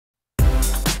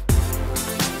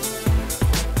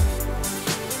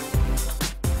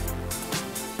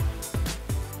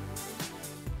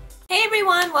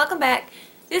everyone, welcome back.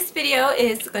 This video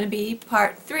is going to be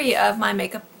part 3 of my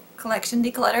makeup collection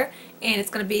declutter, and it's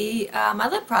going to be my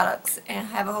lip products, and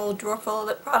I have a whole drawer full of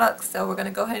lip products, so we're going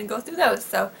to go ahead and go through those.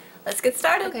 So let's get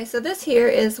started. Okay, so this here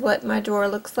is what my drawer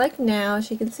looks like now.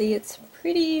 As you can see, it's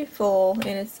pretty full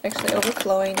and it's actually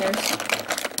overflowing. There's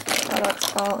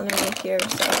products all underneath here,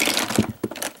 so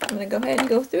I'm going to go ahead and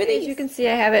go through these. As you can see,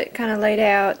 I have it kind of laid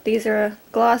out. These are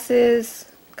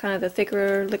glosses, kind of the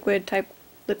thicker liquid type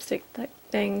lipstick type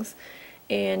things,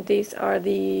 and these are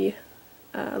the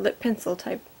lip pencil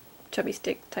type chubby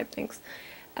stick type things.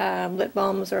 Lip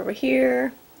balms are over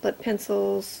here, lip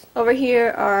pencils over here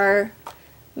are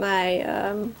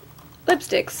my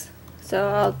lipsticks, so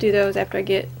I'll do those after I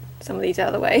get some of these out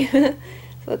of the way. So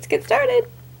let's get started.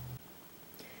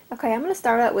 Okay, I'm going to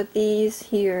start out with these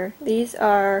here. These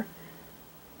are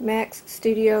MAC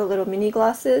Studio little mini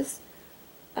glosses.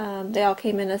 They all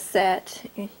came in a set,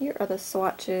 and here are the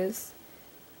swatches.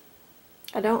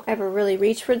 I don't ever really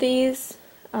reach for these.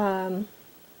 I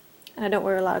don't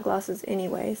wear a lot of glosses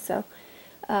anyway, so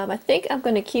I think I'm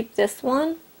going to keep this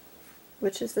one,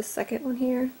 which is the second one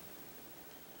here.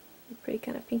 A pretty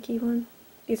kind of pinky one.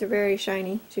 These are very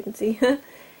shiny, as you can see.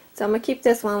 So I'm going to keep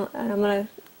this one, and I'm going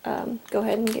to go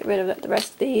ahead and get rid of the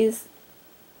rest of these.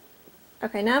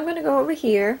 Okay, now I'm going to go over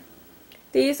here.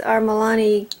 These are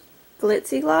Milani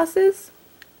Glitzy glosses.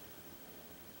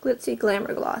 Glitzy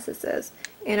Glamour Gloss, it says.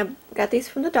 And I got these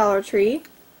from the Dollar Tree.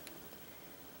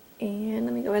 And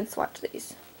let me go ahead and swatch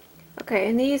these. Okay,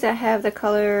 and these I have the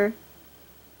color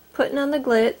Putting on the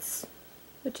Glitz,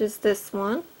 which is this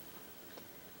one.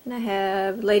 And I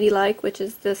have Ladylike, which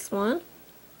is this one.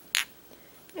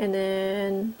 And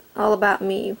then All About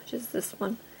Me, which is this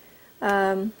one.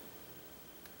 The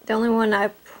only one I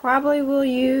probably will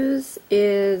use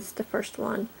is the first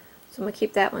one. So I'm going to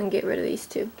keep that one and get rid of these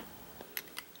two.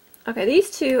 Okay, these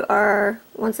two are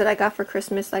ones that I got for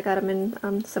Christmas. I got them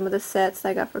in some of the sets that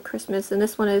I got for Christmas. And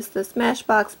this one is the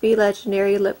Smashbox Be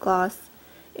Legendary Lip Gloss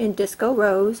in Disco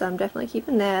Rose. I'm definitely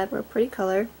keeping that. We're a pretty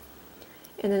color.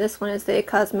 And then this one is the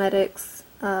Cosmetics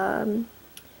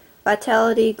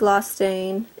Vitality Gloss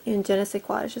Stain in Je ne sais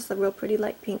quoi. It's just a real pretty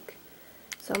light pink.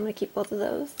 So I'm going to keep both of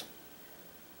those.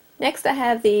 Next I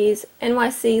have these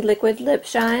NYC Liquid Lip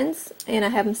Shines, and I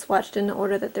have them swatched in the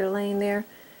order that they're laying there.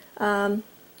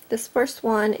 This first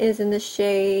one is in the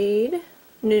shade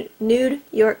Nude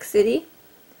York City,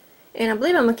 and I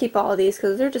believe I'm going to keep all of these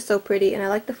because they're just so pretty, and I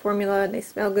like the formula and they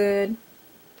smell good.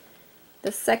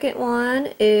 The second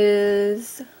one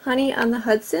is Honey on the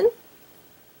Hudson.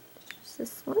 Just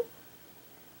this one.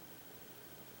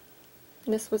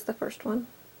 And this was the first one.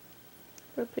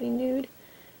 Real pretty nude.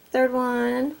 Third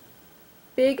one,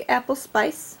 Big Apple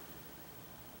Spice.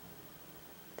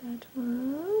 That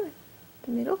one,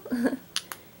 the middle.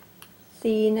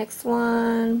 The next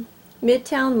one,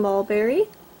 Midtown Mulberry.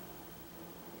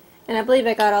 And I believe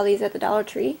I got all these at the Dollar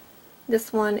Tree.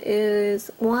 This one is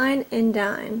Wine and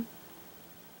Dine.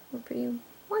 A pretty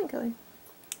wine color.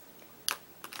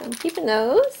 So I'm keeping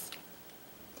those.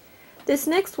 This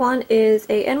next one is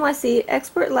a NYC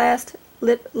Expert Last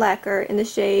Lip Lacquer in the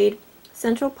shade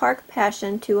Central Park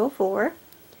Passion 204.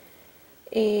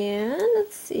 And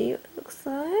let's see what it looks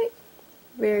like.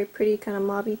 Very pretty kind of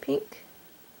mauvey pink.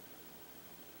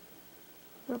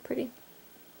 Real pretty.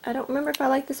 I don't remember if I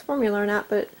like this formula or not,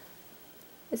 but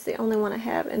it's the only one I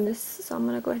have in this, so I'm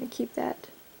going to go ahead and keep that.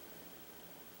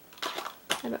 I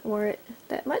haven't worn it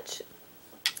that much.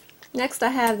 Next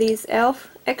I have these e.l.f.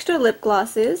 Extra Lip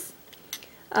Glosses.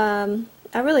 I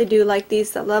really do like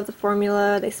these. I love the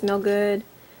formula. They smell good.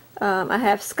 I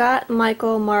have Scott,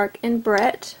 Michael, Mark, and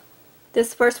Brett.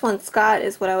 This first one, Scott,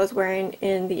 is what I was wearing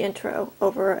in the intro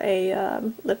over a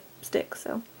lipstick,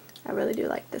 so I really do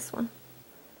like this one.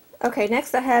 Okay,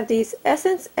 next I have these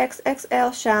Essence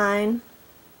XXL Shine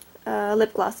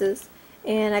lip glosses,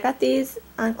 and I got these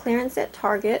on clearance at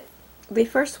Target. The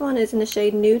first one is in the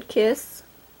shade Nude Kiss,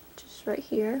 just right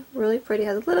here. Really pretty.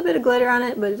 Has a little bit of glitter on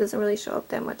it, but it doesn't really show up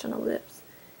that much on the lips.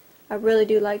 I really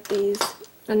do like these.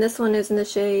 And this one is in the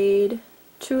shade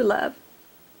True Love.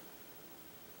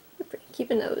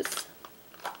 Keeping those.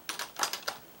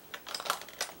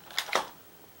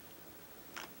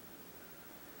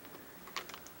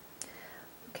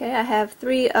 Okay, I have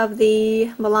 3 of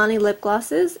the Milani lip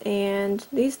glosses, and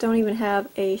these don't even have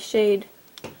a shade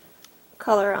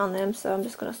color on them, so I'm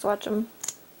just going to swatch them.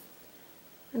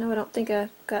 I know I don't think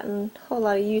I've gotten a whole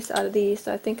lot of use out of these,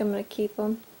 so I think I'm going to keep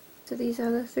them. So these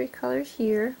are the 3 colors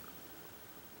here.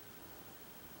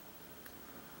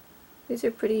 These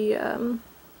are pretty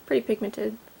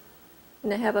pigmented,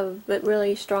 and they have a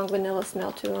really strong vanilla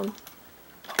smell to them.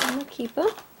 I'm going to keep them.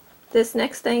 This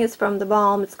next thing is from the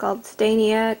Balm. It's called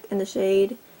Staniac in the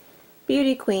shade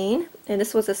Beauty Queen. And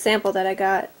this was a sample that I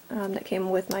got that came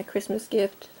with my Christmas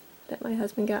gift that my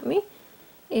husband got me.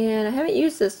 And I haven't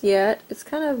used this yet. It's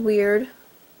kind of weird.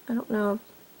 I don't know.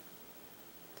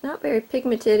 It's not very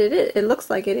pigmented. It looks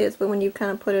like it is, but when you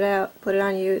kind of put it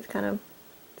on you, it kind of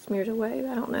smears away.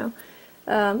 I don't know.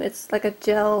 It's like a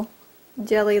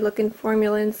jelly looking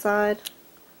formula inside.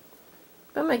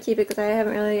 But I'm going to keep it because I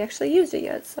haven't really actually used it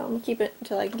yet, so I'm going to keep it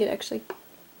until I can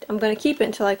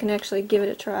actually give it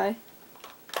a try.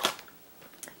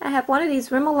 I have one of these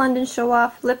Rimmel London Show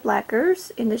Off lip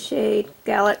lacquers in the shade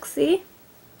Galaxy.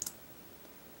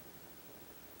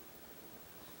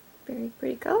 Very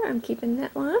pretty color. I'm keeping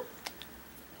that one.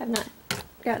 Have not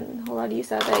gotten a whole lot of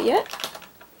use out of that yet.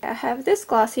 I have this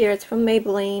gloss here. It's from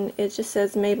Maybelline. It just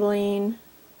says Maybelline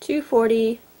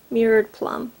 240 Mirrored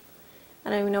Plum. I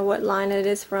don't even know what line it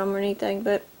is from or anything,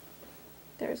 but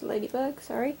there's Ladybug,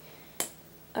 sorry.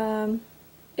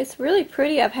 It's really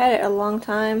pretty. I've had it a long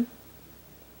time,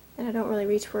 and I don't really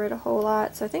reach for it a whole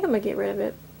lot, so I think I'm going to get rid of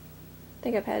it. I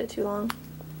think I've had it too long.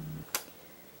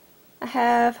 I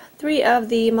have 3 of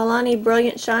the Milani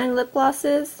Brilliant Shine lip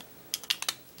glosses.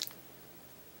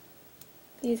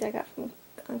 These I got from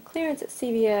on clearance at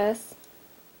CVS.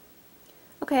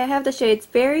 Okay, I have the shades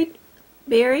Berry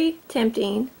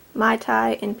Tempting, Mai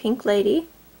Tai, and Pink Lady.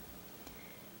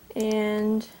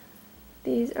 And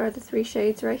these are the 3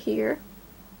 shades right here.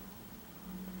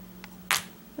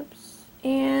 Oops.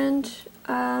 And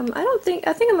I think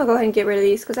I'm gonna go ahead and get rid of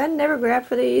these because I never grabbed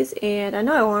for these, and I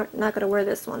know I'm not gonna wear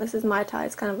this one. This is Mai Tai.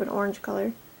 It's kind of an orange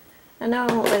color. I know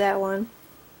I won't wear that one.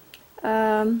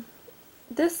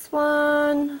 This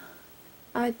one,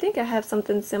 I think I have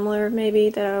something similar maybe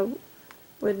that I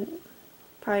would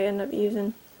probably end up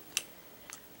using.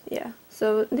 Yeah,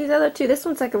 so these other 2, this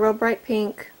one's like a real bright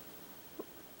pink,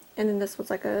 and then this one's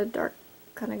like a dark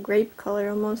kind of grape color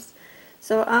almost.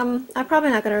 So I'm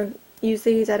probably not going to use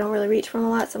these. I don't really reach for them a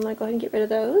lot, so I'm going to go ahead and get rid of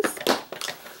those.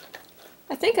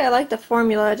 I think I like the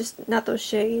formula, just not those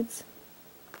shades.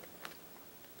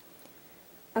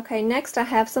 Okay, next I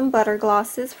have some butter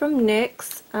glosses from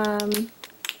NYX. Let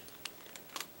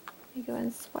me go ahead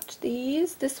and swatch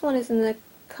these. This one is in the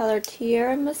color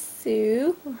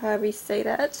Tiramisu, or however you say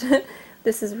that.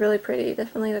 This is really pretty,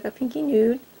 definitely like a pinky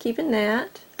nude. Keeping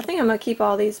that. I think I'm going to keep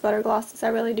all these butter glosses. I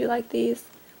really do like these.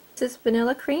 This is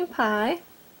Vanilla Cream Pie.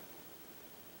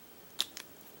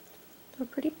 So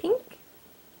pretty pink.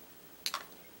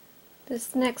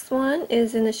 This next one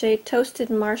is in the shade Toasted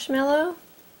Marshmallow.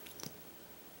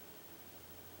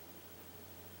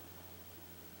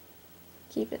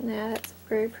 Keeping that, it's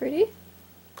very pretty.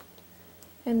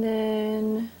 And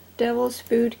then Devil's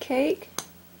Food Cake.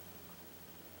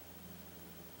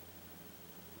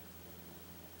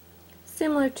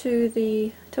 Similar to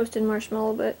the Toasted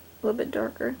Marshmallow, but a little bit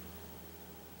darker.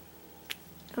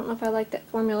 I don't know if I like that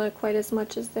formula quite as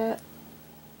much as that.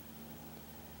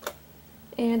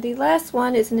 And the last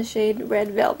one is in the shade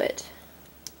Red Velvet.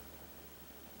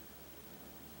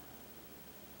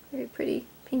 Very pretty,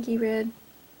 pinky red.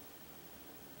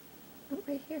 Oh,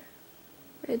 right here.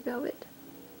 Red Velvet.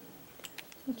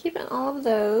 I'm keeping all of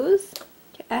those.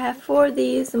 I have 4 of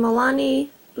these Milani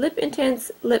Lip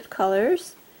Intense lip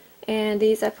colors, and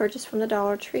these I purchased from the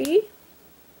Dollar Tree.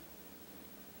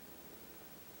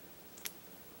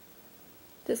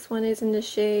 This one is in the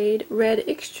shade Red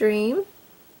Extreme.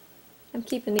 I'm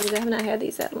keeping these. I have not had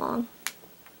these that long.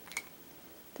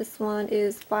 This one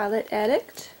is Violet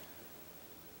Addict.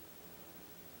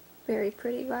 Very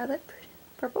pretty violet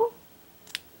purple.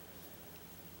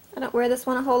 I don't wear this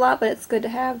one a whole lot, but it's good to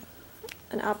have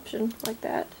an option like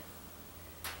that.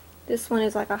 This one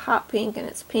is like a hot pink, and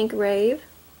it's Pink Rave.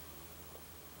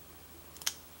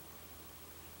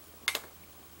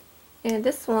 And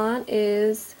this one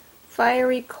is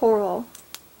Fiery Coral.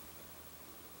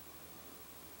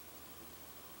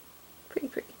 Pretty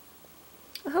pretty.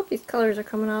 I hope these colors are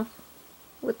coming off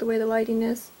with the way the lighting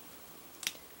is.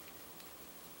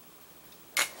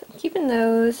 So I'm keeping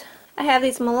those. I have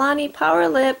these Milani Power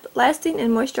Lip Lasting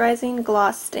and Moisturizing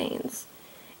Gloss Stains.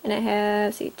 And I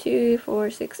have, see, 2,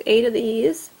 4, 6, 8 of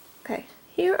these. Okay,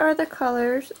 here are the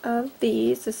colors of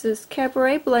these. This is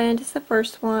Cabaret Blend, is the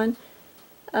first one.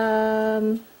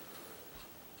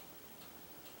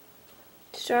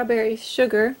 Strawberry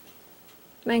Sugar,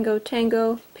 Mango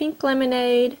Tango, Pink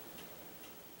Lemonade,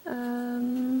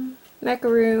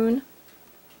 Macaroon,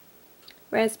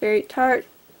 Raspberry Tart,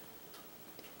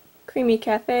 Creamy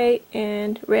Cafe,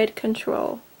 and Red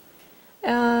Control.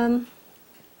 I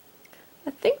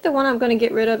think the one I'm going to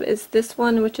get rid of is this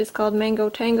one, which is called Mango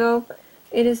Tango.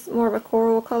 It is more of a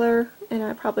coral color, and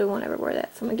I probably won't ever wear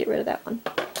that, so I'm going to get rid of that one.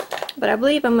 But I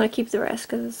believe I'm going to keep the rest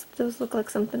because those look like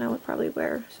something I would probably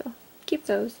wear, so keep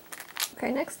those.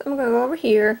 Okay, next I'm going to go over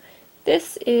here.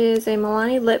 This is a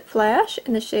Milani Lip Flash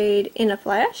in the shade In a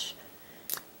Flash.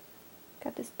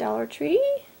 Got this Dollar Tree,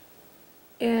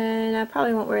 and I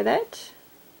probably won't wear that,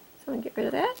 so I'm going to get rid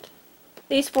of that.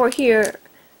 These four here,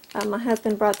 my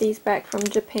husband brought these back from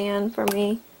Japan for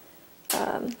me.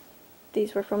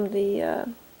 These were from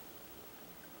the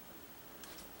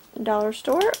dollar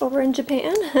store over in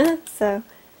Japan, so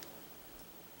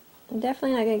I'm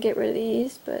definitely not going to get rid of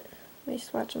these, but let me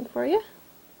swatch them for you.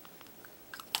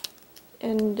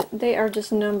 And they are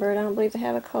just numbered. I don't believe they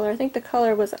have a color. I think the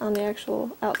color was on the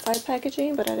actual outside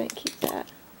packaging, but I didn't keep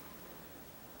that.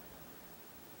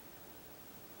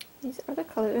 These are the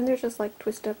colors, and they're just like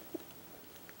twist up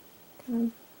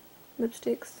kind of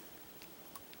lipsticks.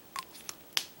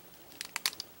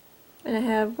 And I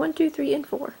have 1, 2, 3, and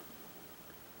 4.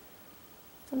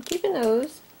 So I'm keeping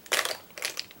those.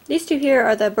 These two here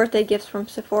are the birthday gifts from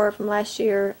Sephora from last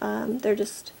year. They're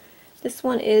just, this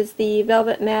one is the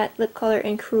Velvet Matte Lip Color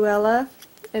in Cruella.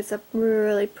 It's a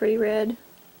really pretty red,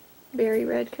 berry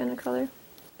red kind of color.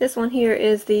 This one here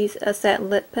is the satin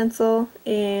lip pencil,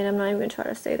 and I'm not even going to try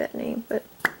to say that name, but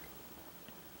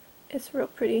it's real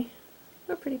pretty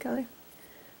color.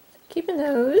 So keeping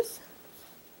those.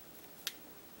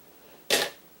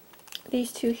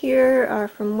 These two here are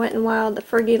from Wet n Wild, the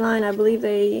Fergie line. I believe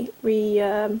they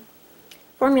reformulated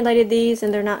these,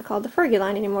 and they're not called the Fergie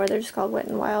line anymore. They're just called Wet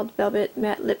n Wild Velvet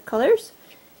Matte Lip Colors.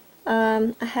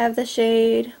 I have the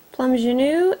shade Plum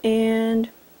Genou and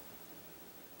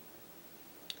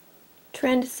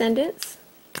Transcendence,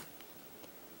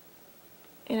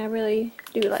 and I really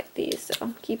do like these, so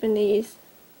I'm keeping these.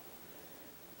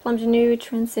 Plum Genou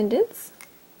Transcendence.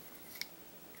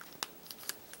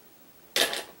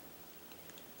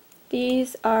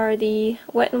 These are the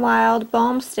Wet n Wild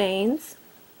Balm Stains.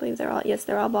 I believe they're all, yes,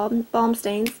 they're all balm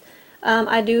stains.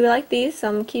 I do like these, so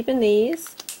I'm keeping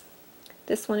these.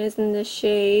 This one is in the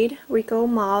shade Rico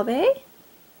Mauve,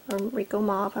 or Rico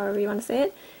Mauve, however you want to say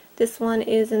it. This one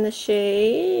is in the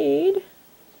shade,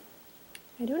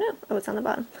 I don't know, oh, it's on the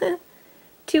bottom.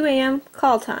 2 a.m.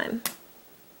 Call Time.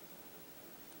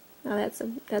 Now that's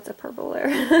a purple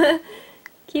there.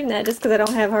 Keeping that just because I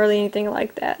don't have hardly anything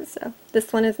like that. So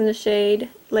this one is in the shade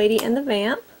Lady and the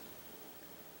Vamp.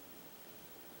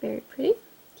 Very pretty.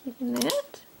 Keeping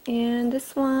that. And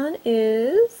this one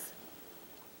is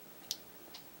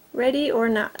Ready or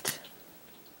Not.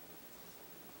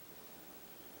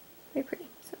 Very pretty.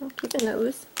 So keeping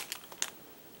those.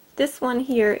 This one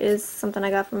here is something I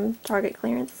got from Target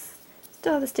clearance.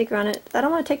 Still have the sticker on it. I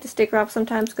don't want to take the sticker off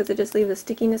sometimes because it just leaves a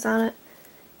stickiness on it,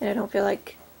 and I don't feel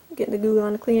like getting the glue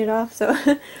on to clean it off. So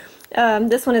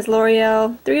this one is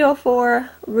L'Oreal 304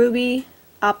 Ruby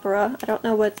Opera. I don't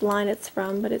know what line it's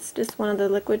from, but it's just one of the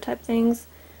liquid type things.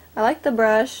 I like the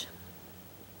brush.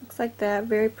 Looks like that.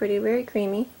 Very pretty, very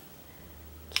creamy.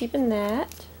 Keeping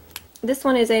that. This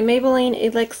one is a Maybelline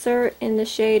Elixir in the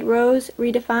shade Rose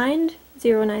Redefined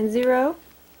 090.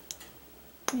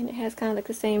 And it has kind of like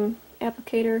the same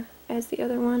applicator as the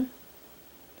other one.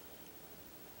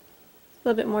 A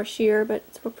little bit more sheer, but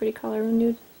it's a pretty color,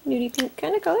 nudie pink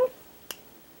kind of color.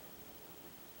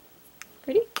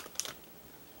 Pretty.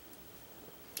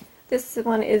 This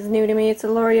one is new to me. It's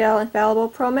a L'Oreal Infallible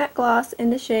Pro Matte Gloss in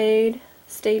the shade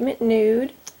Statement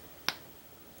Nude.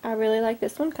 I really like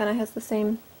this one. Kind of has the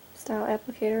same style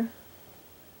applicator.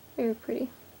 Very pretty.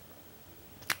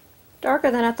 Darker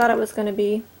than I thought it was going to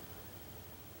be.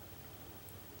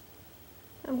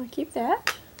 I'm going to keep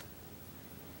that.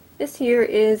 This here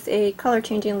is a color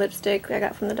changing lipstick I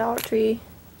got from the Dollar Tree,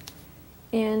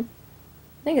 and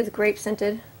I think it's grape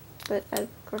scented, but of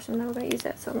course I'm never going to use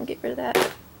that, so I'm going to get rid of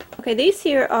that. Okay, these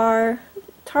here are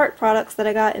Tarte products that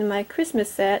I got in my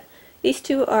Christmas set. These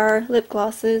two are lip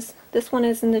glosses. This one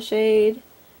is in the shade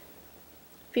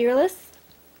Fearless.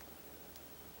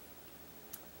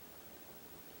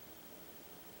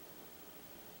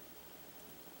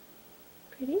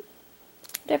 Pretty.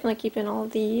 Definitely keeping all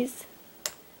of these.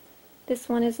 This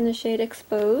one is in the shade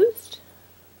Exposed.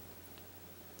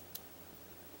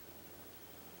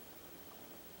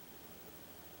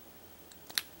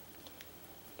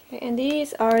 Okay, and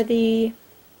these are the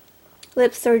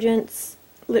Lip Surgeons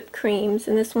lip creams,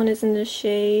 and this one is in the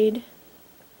shade,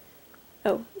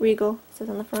 oh, Regal, it says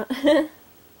on the front.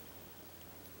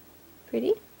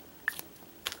 Pretty.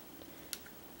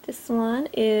 This one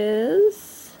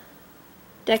is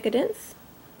Decadence.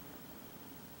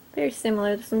 Very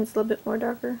similar. This one's a little bit more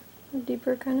darker,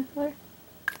 deeper kind of color.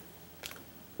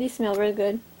 These smell really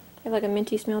good. They have like a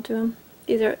minty smell to them.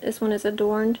 This one is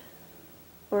adorned,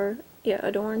 or yeah,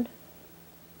 adorned.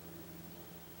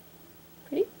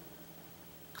 Pretty.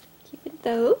 Keeping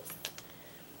those.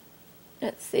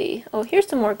 Let's see. Oh, here's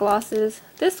some more glosses.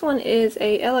 This one is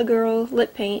a Ella Girl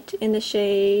lip paint in the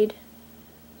shade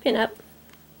Pin Up.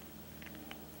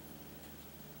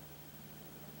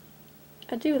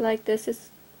 I do like this. It's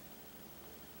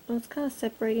kind of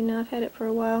separating now. I've had it for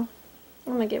a while.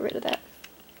 I'm gonna get rid of that.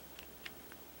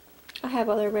 I have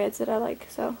other reds that I like,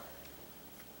 so.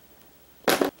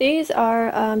 These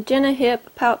are Jenna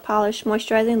Hip Pout Polish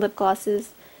Moisturizing Lip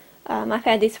Glosses. I've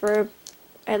had these for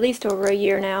at least over a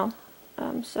year now,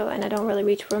 and I don't really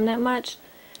reach for them that much,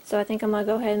 so I think I'm gonna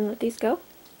go ahead and let these go.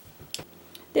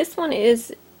 This one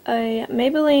is a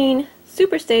Maybelline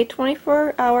Superstay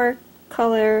 24-Hour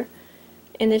Color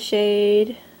in the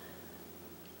shade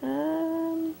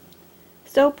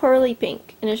So Pearly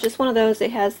Pink, and it's just one of those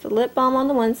that has the lip balm on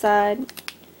the one side,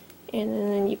 and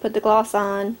then you put the gloss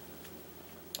on.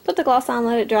 Put the gloss on,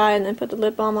 let it dry, and then put the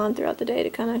lip balm on throughout the day to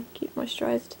kind of keep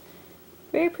moisturized.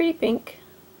 Very pretty pink.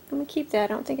 I'm going to keep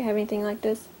that. I don't think I have anything like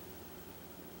this.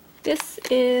 This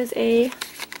is a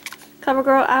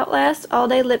CoverGirl Outlast All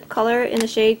Day Lip Color in the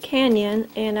shade Canyon,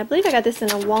 and I believe I got this in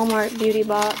a Walmart beauty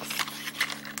box.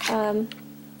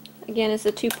 Again, it's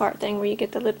a two-part thing where you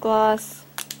get the lip gloss,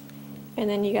 and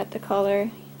then you got the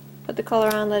color. Put the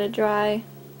color on, let it dry.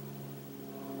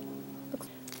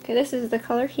 Okay, this is the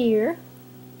color here.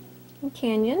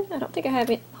 Canyon. I don't think I have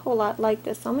a whole lot like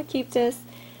this, so I'm going to keep this.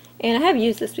 And I have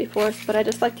used this before, but I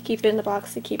just like to keep it in the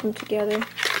box to keep them together.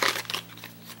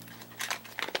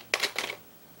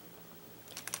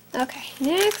 Okay,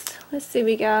 next, let's see,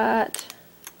 we got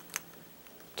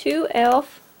two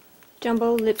e.l.f.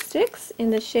 Jumbo lipsticks in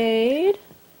the shade.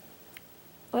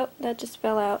 Oh, that just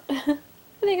fell out. I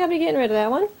think I'll be getting rid of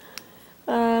that one.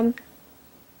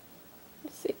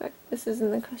 Let's see if this is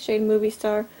in the shade Movie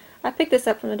Star. I picked this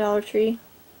up from the Dollar Tree,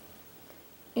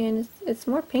 and it's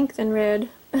more pink than red,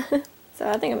 so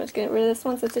I think I'm just getting rid of this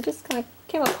one since it just kind of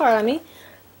came apart on me.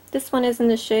 This one is in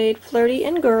the shade Flirty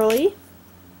and Girly,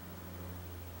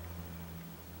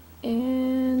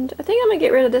 and I think I'm going to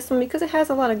get rid of this one because it has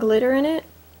a lot of glitter in it.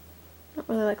 I don't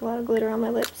really like a lot of glitter on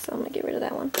my lips, so I'm going to get rid of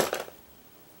that one.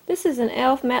 This is an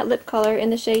e.l.f. matte lip color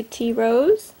in the shade Tea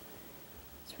Rose.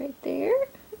 It's right there,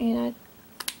 and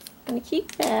I'm going to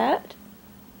keep that.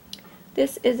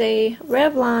 This is a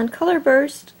Revlon Color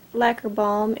Burst Lacquer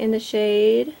Balm in the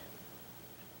shade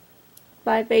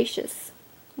Vivacious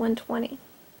 120.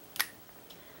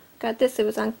 Got this, it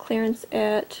was on clearance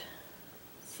at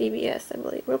CVS, I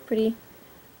believe. Real pretty,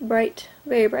 bright,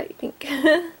 very bright pink.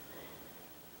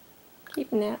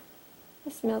 Keeping that.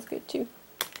 It smells good too.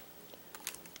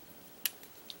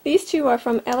 These two are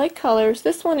from LA Colors.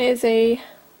 This one is a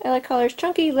LA Colors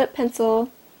Chunky Lip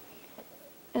Pencil.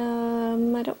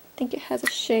 I don't think it has a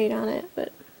shade on it, but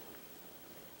it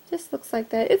just looks like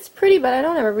that. It's pretty, but I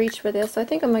don't ever reach for this, so I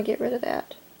think I'm going to get rid of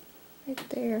that. Right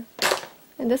there.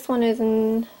 And this one is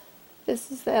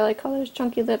this is the LA Colors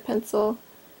Chunky Lip Pencil.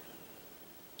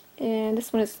 And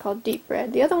this one is called Deep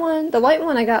Red. The other one, the white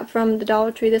one I got from the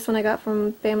Dollar Tree. This one I got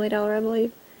from Family Dollar, I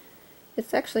believe.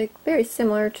 It's actually very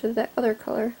similar to that other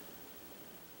color.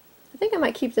 I think I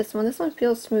might keep this one. This one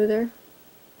feels smoother.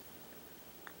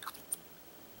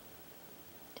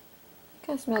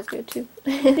 Kind of smells good too.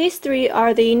 These three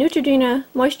are the Neutrogena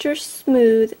Moisture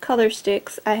Smooth Color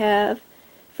Sticks. I have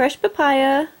Fresh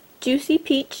Papaya, Juicy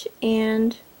Peach,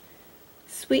 and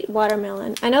Sweet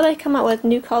Watermelon. I know they come out with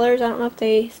new colors. I don't know if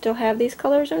they still have these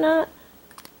colors or not.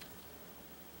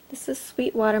 This is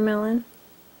Sweet Watermelon.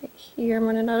 Right here, I'm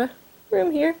running out of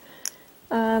room here.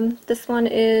 This one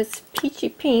is Peachy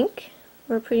Pink,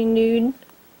 or a pretty nude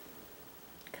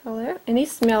color. And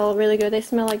these smell really good. They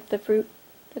smell like the fruit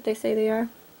that they say they are.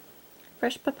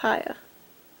 Fresh Papaya.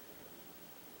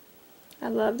 I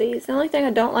love these. The only thing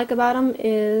I don't like about them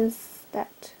is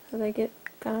that. So they get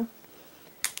kind of,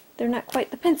 they're not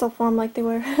quite the pencil form like they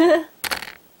were.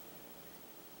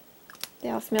 They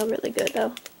all smell really good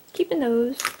though. Keeping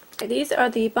those. Okay, these are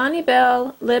the Bonnie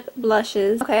Bell Lip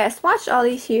Blushes. Okay, I swatched all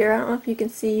these here. I don't know if you can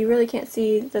see. You really can't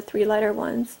see the three lighter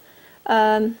ones.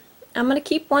 I'm going to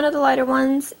keep one of the lighter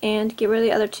ones and get rid of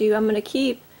the other two. I'm going to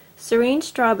keep Serene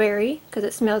Strawberry, because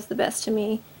it smells the best to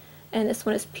me. And this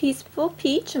one is Peaceful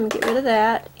Peach. I'm going to get rid of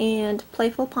that. And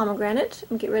Playful Pomegranate. I'm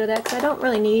going to get rid of that because I don't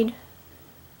really need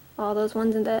all those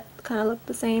ones and that kind of look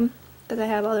the same because I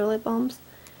have other lip balms.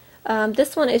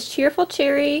 This one is Cheerful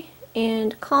Cherry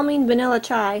and Calming Vanilla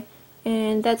Chai.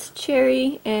 And that's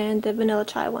cherry and the vanilla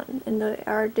chai one. And they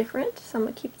are different, so I'm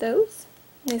going to keep those.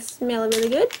 They smell really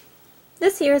good.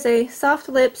 This here is a Soft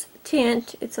Lips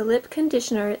tint. It's a lip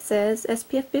conditioner. It says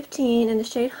SPF 15 in the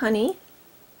shade Honey.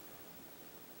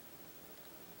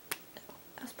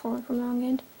 I was pulling from the wrong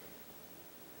end.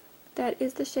 That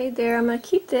is the shade there. I'm going to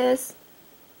keep this.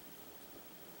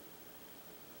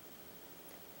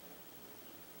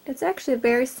 It's actually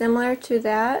very similar to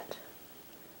that.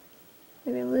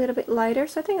 Maybe a little bit lighter.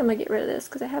 So I think I'm going to get rid of this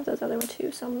because I have those other ones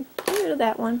too. So I'm getting rid of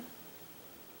that one.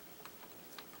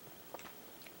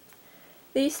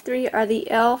 These three are the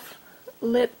e.l.f.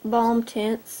 lip balm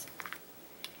tints.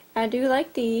 I do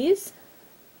like these.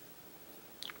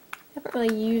 I haven't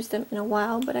really used them in a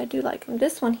while, but I do like them.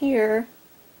 This one here,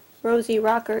 Rosy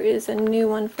Rocker, is a new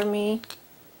one for me.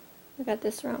 I got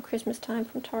this around Christmas time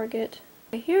from Target.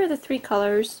 Here are the three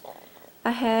colors.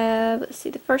 I have, let's see,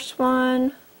 the first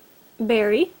one,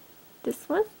 Berry. This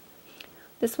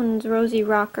one's Rosy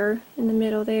Rocker in the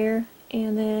middle there,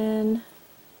 and then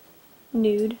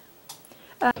Nude.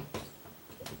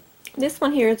 This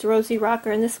one here is Rosy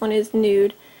Rocker, and this one is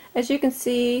Nude. As you can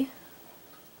see,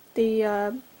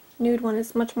 the Nude one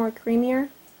is much more creamier.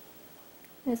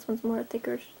 This one's more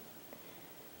thicker.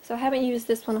 So I haven't used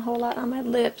this one a whole lot on my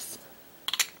lips,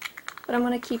 but I'm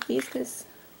going to keep these because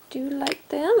I do like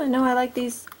them. I know I like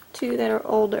these two that are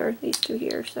older, these two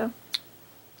here, so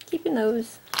keeping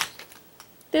those.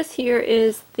 This here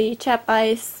is the Chap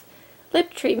Ice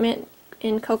lip treatment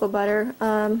in cocoa butter.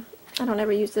 I don't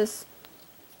ever use this,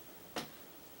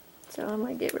 so I'm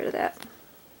going to get rid of that.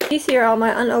 These here are all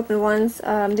my unopened ones.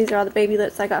 These are all the baby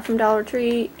lips I got from Dollar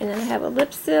Tree, and then I have a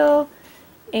lip seal,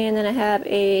 and then I have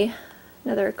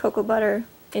another cocoa butter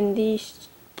in the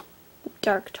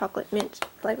dark chocolate mint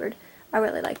flavored. I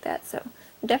really like that, so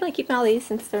I'm definitely keeping all these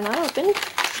since they're not open.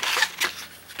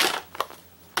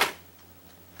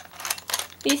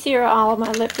 These here are all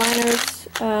my lip liners.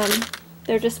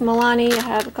 They're just Milani. I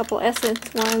have a couple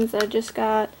Essence ones I just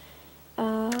got.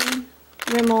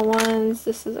 Rimmel ones.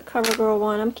 This is a CoverGirl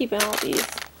one. I'm keeping all these.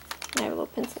 I have a little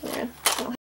pencil there.